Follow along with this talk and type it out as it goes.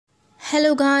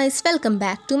Hello guys, welcome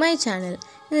back to my channel.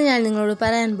 ഇന്ന് ഞാൻ നിങ്ങളോട്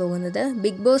പറയാൻ പോകുന്നത്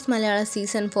ബിഗ് ബോസ് മലയാള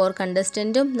സീസൺ 4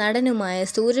 കണ്ടസ്റ്റന്റും നടനുമായ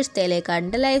സൂരജ്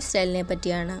തേലേക്കാടിന്റെ ലൈഫ് സ്റ്റൈലിനെ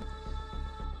പറ്റിയാണ്.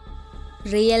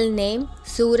 Real name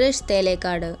Sooraj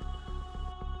തേലേക്കാട്.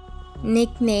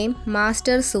 Nick name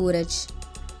master Sooraj.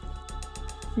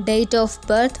 Date of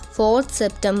birth 4th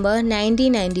September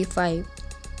 1995.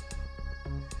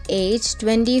 Age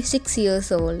 26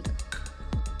 years old.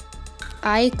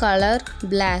 Eye color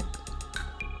black.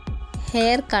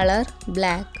 Hair color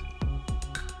black.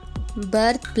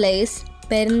 Birthplace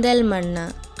Perindalmanna.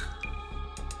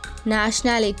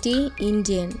 Nationality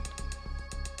Indian.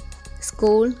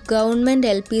 School Government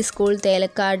LP School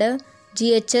Thelakkad,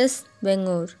 GHS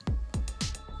Vengur.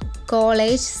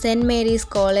 College St. Mary's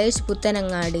College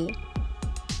Puttanangadi.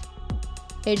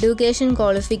 Education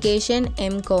Qualification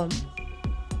MCom.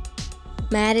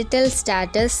 Marital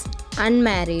status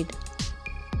unmarried.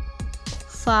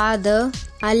 Father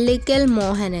Allikal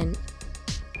Mohanan.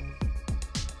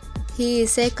 He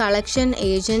is a collection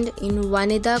agent in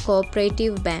Vanitha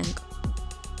Cooperative Bank.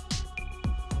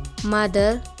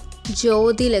 Mother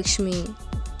Jyoti Lakshmi.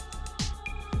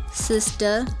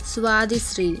 Sister Swati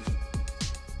Sri.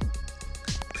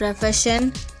 Profession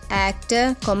actor,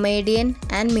 comedian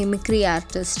and mimicry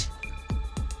artist.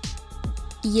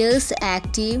 Years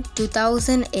active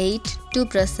 2008 to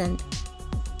present.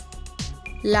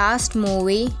 Last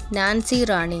movie Nancy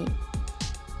Rani.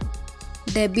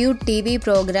 Debut TV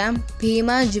program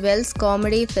Bhima Jewels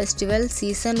Comedy Festival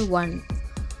Season 1.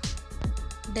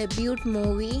 Debut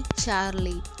movie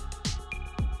Charlie.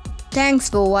 Thanks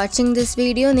for watching this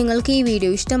video. നിങ്ങൾക്ക് ഈ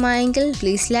video ഇഷ്ടമായെങ്കിൽ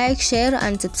please like, share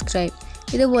and subscribe.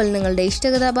 ഇതുപോലെ നിങ്ങളുടെ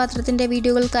ഇഷ്ടകഥാപാത്രത്തിൻ്റെ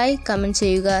വീഡിയോകൾക്കായി comment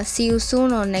ചെയ്യുക. See you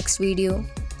soon on next video.